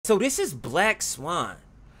So this is Blackswan.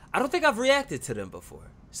 I don't think I've reacted to them before.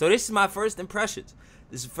 So this is my first impressions.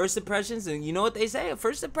 This is first impressions, and you know what they say? A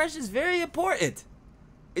first impression is very important.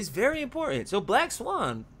 It's very important. So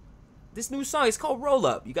Blackswan, this new song, it's called Roll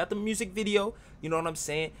Up. You got the music video, you know what I'm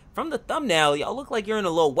saying? From the thumbnail, y'all look like you're in a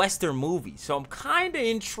little Western movie. So I'm kind of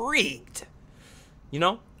intrigued. You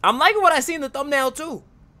know? I'm liking what I see in the thumbnail too.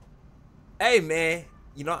 Hey man,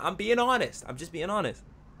 you know, I'm being honest. I'm just being honest.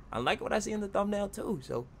 I like what I see in the thumbnail too.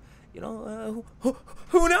 So, you know,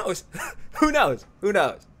 who knows? Who knows? Who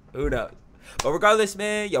knows? Who knows? But regardless,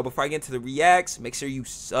 man, yo, before I get into the reacts, make sure you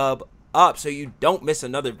sub up so you don't miss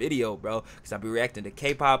another video, bro. Because I'll be reacting to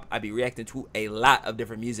K-pop. I'll be reacting to a lot of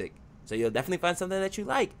different music. So you'll definitely find something that you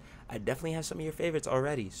like. I definitely have some of your favorites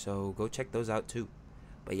already. So go check those out too.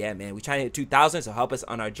 But yeah, man, we trying to hit 2,000, so help us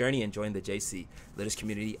on our journey and join the JC, latest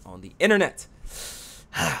community on the internet.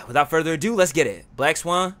 Without further ado, let's get it.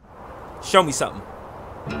 Blackswan, show me something.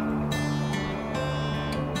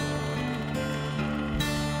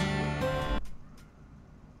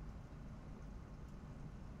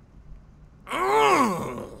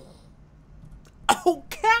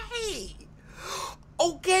 Okay.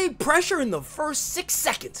 Okay, pressure in the first 6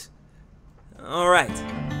 seconds. All right.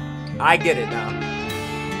 I get it now.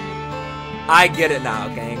 I get it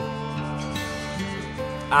now, gang.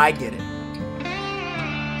 I get it.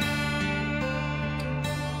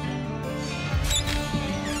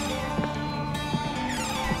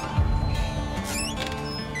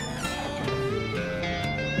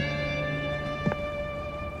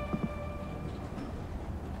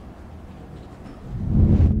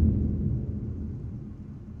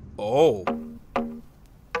 Oh.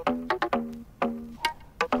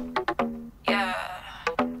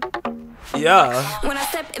 Yeah. When I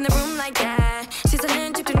step in the room like that, she's an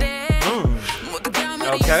inch to dead.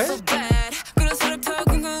 Okay.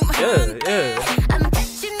 Yeah. I'm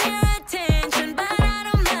catching your attention, but I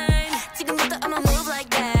don't mind. I'm a move like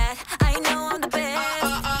that. I know I'm the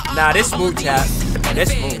best. Nah, this smooth, chat.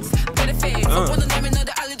 This smooth.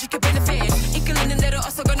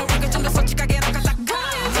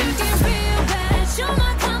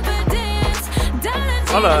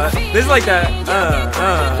 Hold on. This is like that.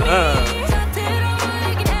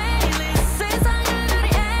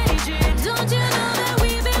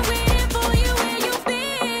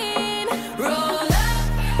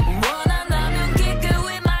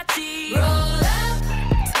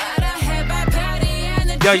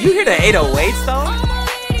 Yo, you hear the 808s though?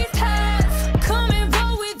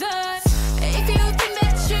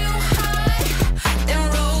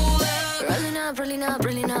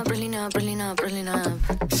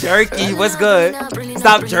 Jerky, what's good?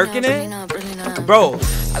 Stop jerking it, bro.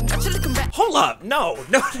 Hold up, no.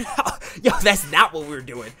 Yo, that's not what we're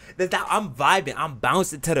doing. That's not, I'm vibing, I'm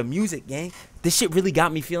bouncing to the music, gang. This shit really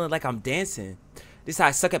got me feeling like I'm dancing. This is how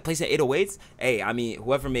I suck at placing 808s. Hey, I mean,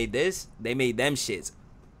 whoever made this, they made them shits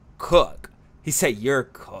cook. He said you're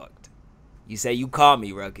cooked. You say you called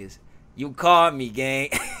me, Ruckus. You called me, gang.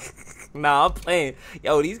 Nah, I'm playing.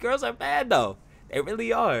 Yo, these girls are bad though. They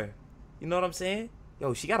really are. You know what I'm saying?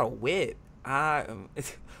 Yo, she got a whip.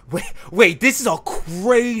 Wait, this is a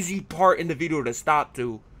crazy part in the video to stop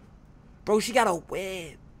to. Bro, she got a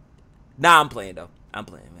whip. Nah, I'm playing though. I'm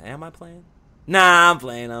playing, man. Am I playing? Nah, I'm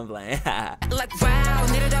playing. Like wow,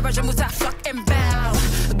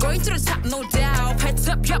 going to the top, no doubt. Heads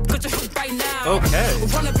up, yup, got your hook right now. Okay.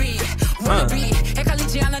 Wanna be.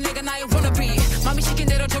 헷갈리지 않아 내가 나의 wanna be. 마음이 시킨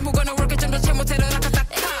대로 전부 gonna work it 좀 더 제멋대로 라카딱.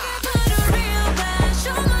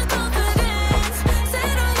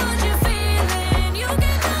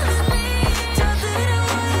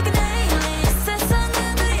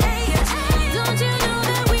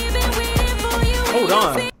 Hold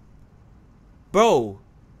on.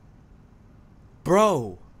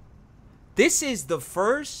 Bro, this is the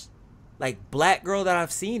first like black girl that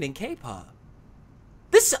I've seen in K-pop.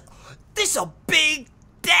 This a big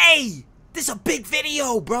day. This a big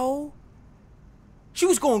video, bro. She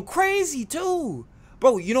was going crazy too,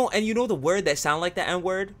 bro. You know, and you know the word that sound like the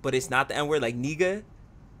N-word, but it's not the N-word, like nigga.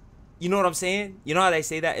 You know what I'm saying? You know how they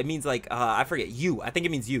say that? It means like I forget, you. I think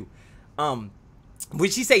it means you.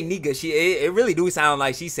 When she say nigga, it really do sound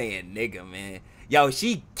like she's saying nigga, man. Yo,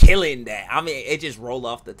 she killing that. I mean, it just roll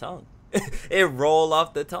off the tongue. It roll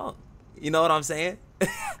off the tongue. You know what I'm saying?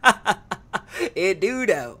 It do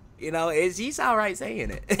though. You know, she sound right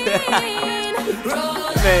saying it. Man. Roll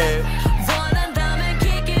up.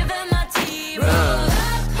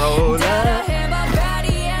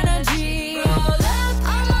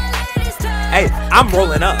 Hey, I'm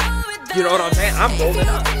rolling up. You know what I'm saying? I'm rolling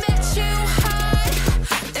up.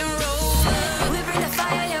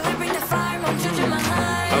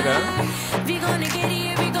 We gonna get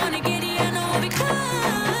it, we gonna get it, I know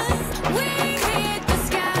because we hit the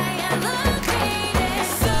sky and located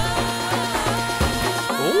so.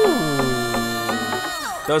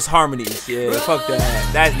 Ooh. Those harmonies, yeah, fuck that.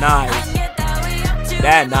 That's nice.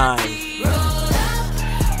 That nice.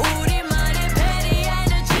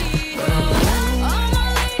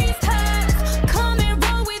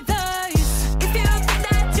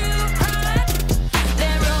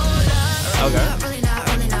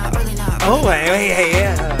 Oh, hey,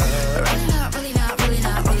 yeah.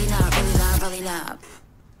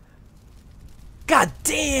 God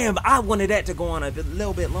damn, I wanted that to go on a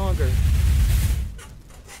little bit longer.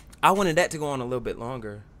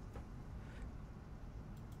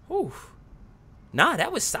 Whew. Nah,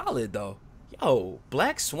 that was solid, though. Yo,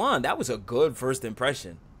 Black Swan, that was a good first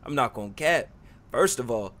impression. I'm not gonna cap. First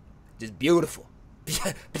of all, just beautiful.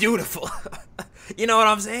 Beautiful. You know what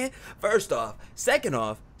I'm saying? First off. Second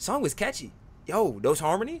off, song was catchy. Yo, those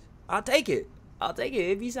harmonies, I'll take it.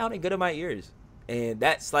 It be sounding good in my ears. And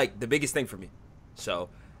that's like the biggest thing for me. So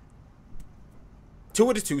 2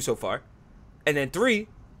 of the 2 so far. And then 3,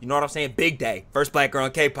 you know what I'm saying? Big day. First black girl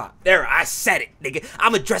in K-pop. There, I said it, nigga.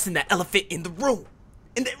 I'm addressing the elephant in the room.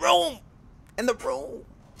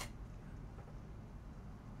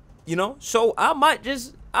 You know? So I might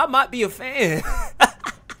be a fan.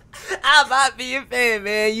 I might be a fan,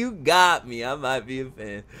 man. You got me. I might be a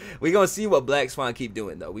fan. We gonna see what Black Swan keep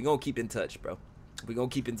doing, though. We gonna keep in touch, bro. We gonna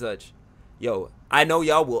keep in touch. Yo, I know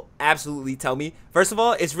y'all will absolutely tell me. First of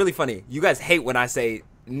all, it's really funny. You guys hate when I say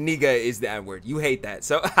nigga is the N-word. You hate that.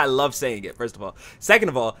 So I love saying it, first of all. Second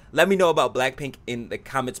of all, let me know about Blackpink in the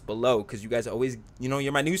comments below, because you guys always, you know,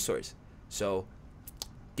 you're my news source. So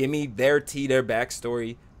give me their tea, their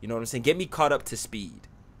backstory. You know what I'm saying? Get me caught up to speed,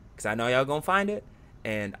 because I know y'all gonna find it.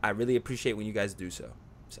 And I really appreciate when you guys do so.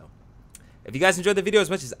 So, if you guys enjoyed the video as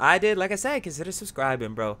much as I did, like I said, consider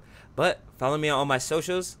subscribing, bro. But follow me on all my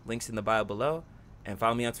socials, links in the bio below. And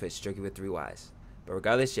follow me on Twitch, Jerky with 3 Ys. But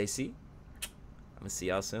regardless, JC, I'm going to see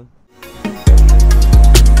y'all soon.